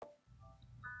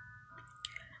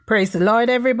Praise the Lord,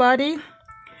 everybody.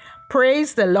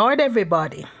 Praise the Lord,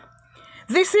 everybody.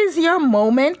 This is your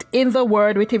moment in the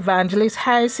Word with Evangelist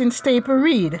Hyacinth Staple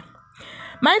Reed.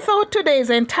 My thought today is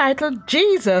entitled,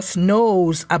 Jesus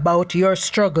Knows About Your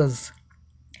Struggles.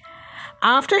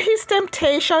 After his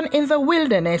temptation in the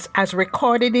wilderness, as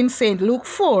recorded in St. Luke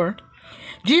 4,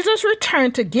 Jesus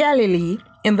returned to Galilee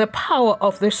in the power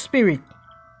of the Spirit.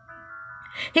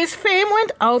 His fame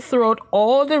went out throughout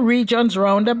all the regions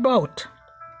round about.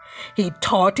 He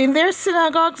taught in their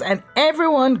synagogues and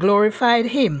everyone glorified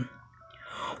him.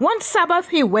 One Sabbath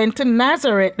he went to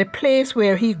Nazareth, the place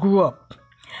where he grew up.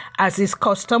 As his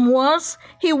custom was,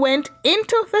 he went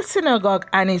into the synagogue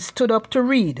and he stood up to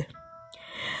read.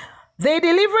 They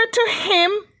delivered to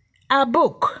him a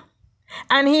book,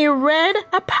 and he read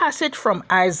a passage from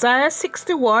Isaiah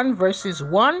 61 verses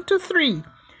 1 to 3,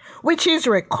 which is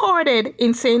recorded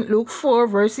in St. Luke 4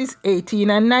 verses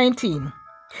 18 and 19.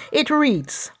 It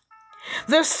reads,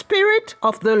 "The Spirit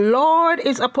of the Lord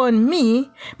is upon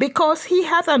me, because he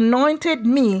hath anointed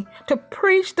me to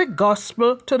preach the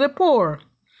gospel to the poor.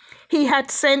 He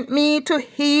hath sent me to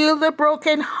heal the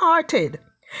brokenhearted,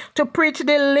 to preach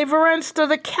deliverance to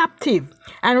the captive,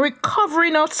 and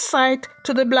recovering of sight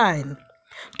to the blind,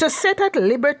 to set at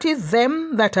liberty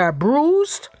them that are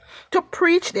bruised, to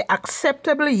preach the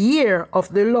acceptable year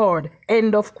of the Lord."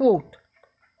 End of quote.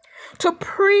 To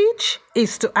preach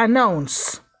is to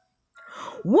announce.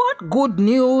 What good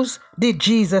news did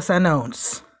Jesus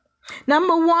announce?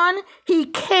 Number one, he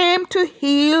came to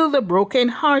heal the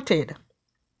brokenhearted.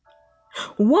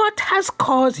 What has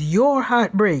caused your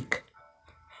heartbreak?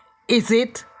 Is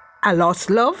it a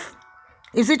lost love?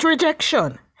 Is it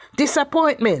rejection,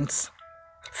 disappointments,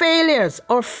 failures,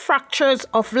 or fractures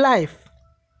of life?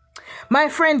 My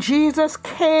friend, Jesus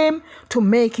came to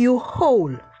make you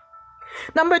whole.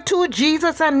 Number two,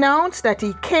 Jesus announced that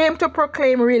he came to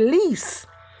proclaim release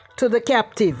to the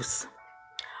captives.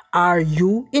 Are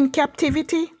you in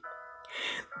captivity?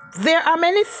 There are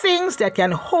many things that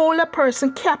can hold a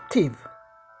person captive.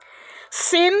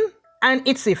 Sin and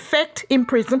its effect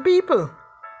imprison people.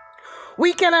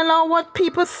 We can allow what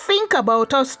people think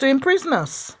about us to imprison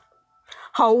us.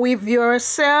 How we view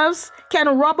ourselves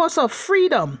can rob us of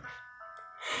freedom.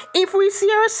 If we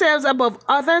see ourselves above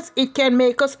others, it can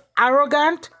make us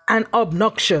arrogant and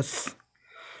obnoxious.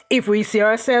 If we see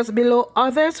ourselves below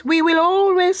others, we will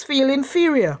always feel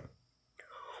inferior.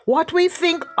 What we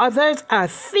think others are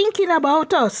thinking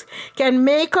about us can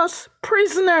make us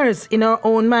prisoners in our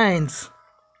own minds.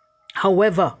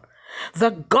 However,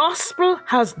 the gospel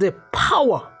has the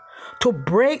power to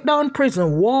break down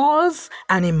prison walls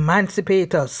and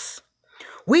emancipate us.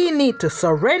 We need to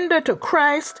surrender to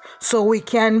Christ so we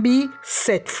can be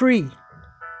set free.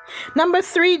 Number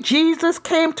three, Jesus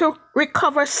came to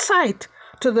recover sight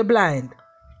to the blind.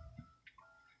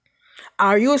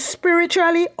 Are you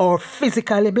spiritually or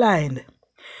physically blind?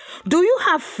 Do you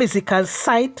have physical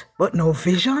sight but no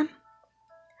vision?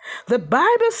 The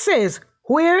Bible says,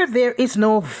 where there is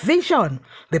no vision,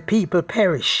 the people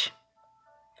perish.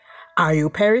 Are you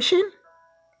perishing?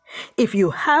 If you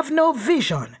have no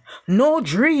vision, no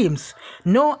dreams,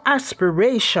 no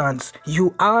aspirations,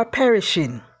 you are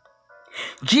perishing.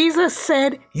 Jesus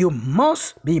said you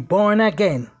must be born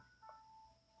again.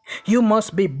 You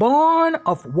must be born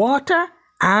of water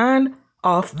and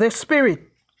of the Spirit.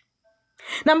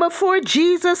 Number four,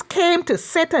 Jesus came to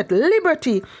set at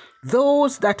liberty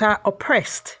those that are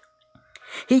oppressed.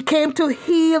 He came to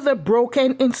heal the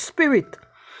broken in spirit,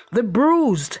 the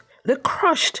bruised, the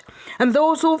crushed, and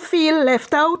those who feel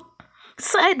left out,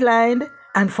 sidelined,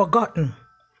 and forgotten.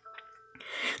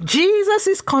 Jesus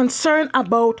is concerned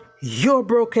about your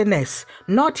brokenness,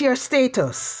 not your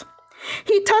status.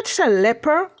 He touched a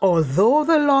leper, although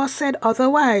the law said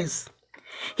otherwise.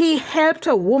 He helped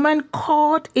a woman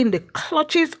caught in the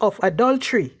clutches of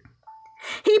adultery.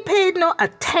 He paid no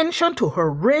attention to her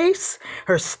race,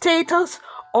 her status,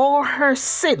 or her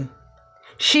sin.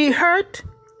 She hurt,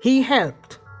 he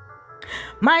helped.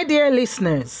 My dear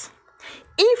listeners,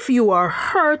 if you are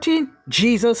hurting,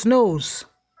 Jesus knows.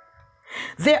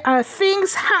 There are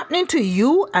things happening to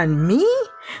you and me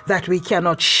that we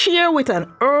cannot share with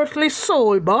an earthly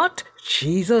soul, but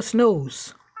Jesus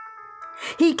knows.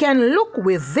 He can look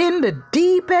within the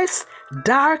deepest,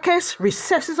 darkest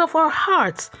recesses of our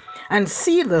hearts and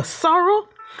see the sorrow,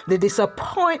 the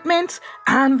disappointments,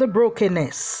 and the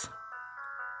brokenness.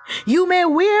 You may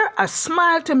wear a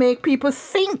smile to make people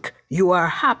think you are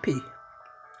happy.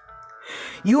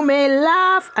 You may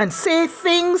laugh and say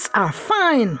things are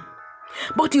fine,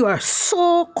 but you are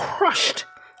so crushed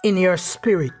in your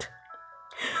spirit.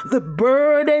 The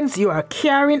burdens you are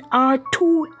carrying are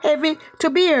too heavy to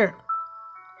bear.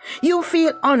 You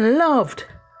feel unloved,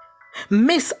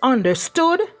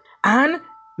 misunderstood, and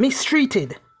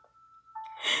mistreated.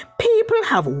 People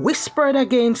have whispered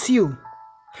against you.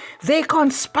 They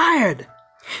conspired.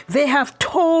 They have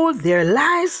told their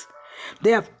lies.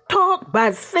 They have talked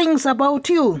bad things about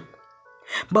you.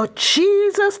 But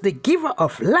Jesus, the giver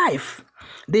of life,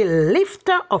 the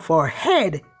lifter of our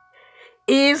head,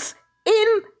 is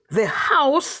in the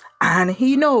house and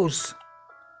he knows.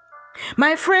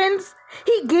 My friends,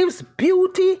 he gives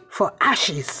beauty for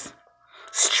ashes,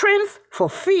 strength for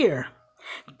fear,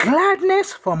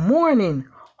 gladness for mourning,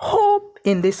 hope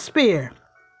in despair.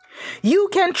 You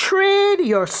can trade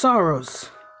your sorrows.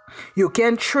 You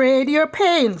can trade your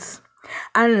pains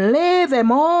and lay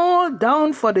them all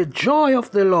down for the joy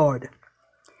of the Lord.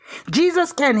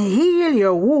 Jesus can heal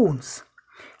your wounds,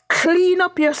 clean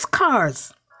up your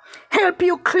scars, help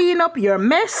you clean up your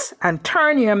mess and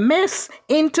turn your mess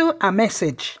into a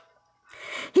message.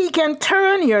 He can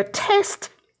turn your test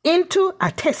into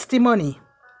a testimony.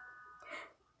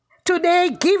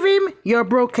 Today, give him your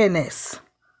brokenness,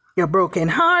 your broken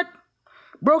heart,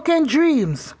 broken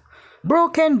dreams,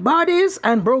 broken bodies,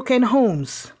 and broken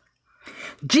homes.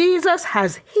 Jesus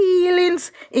has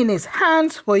healings in his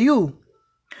hands for you.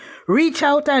 Reach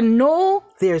out and know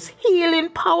there's healing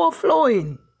power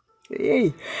flowing.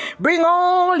 Hey. Bring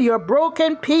all your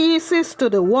broken pieces to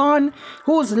the one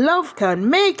whose love can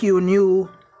make you new.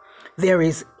 There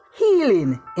is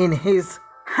healing in his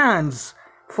hands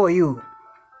for you.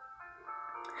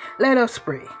 Let us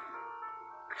pray.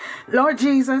 Lord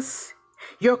Jesus,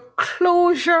 your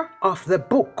closure of the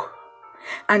book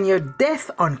and your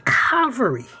death on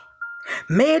Calvary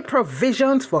made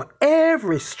provisions for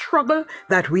every struggle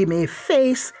that we may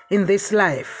face in this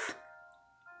life.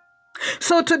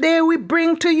 So today we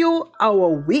bring to you our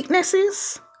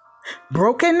weaknesses,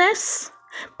 brokenness,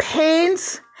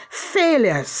 pains,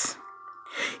 failures.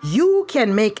 You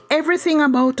can make everything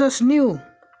about us new.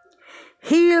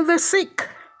 Heal the sick.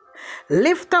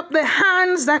 Lift up the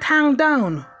hands that hang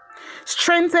down.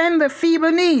 Strengthen the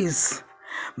feeble knees.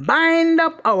 Bind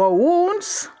up our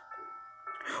wounds.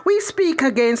 We speak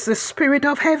against the spirit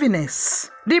of heaviness,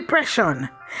 depression,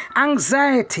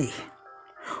 anxiety.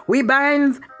 We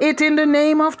bind it in the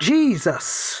name of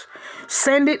Jesus.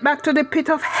 Send it back to the pit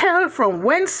of hell from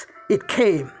whence it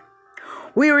came.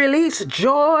 We release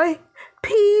joy,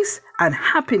 peace, and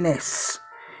happiness.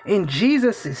 In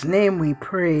Jesus' name we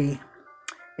pray.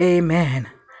 Amen.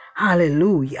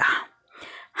 Hallelujah.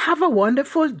 Have a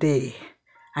wonderful day.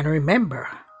 And remember,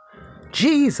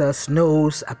 Jesus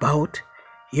knows about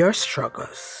your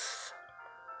struggles.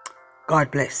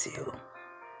 God bless you.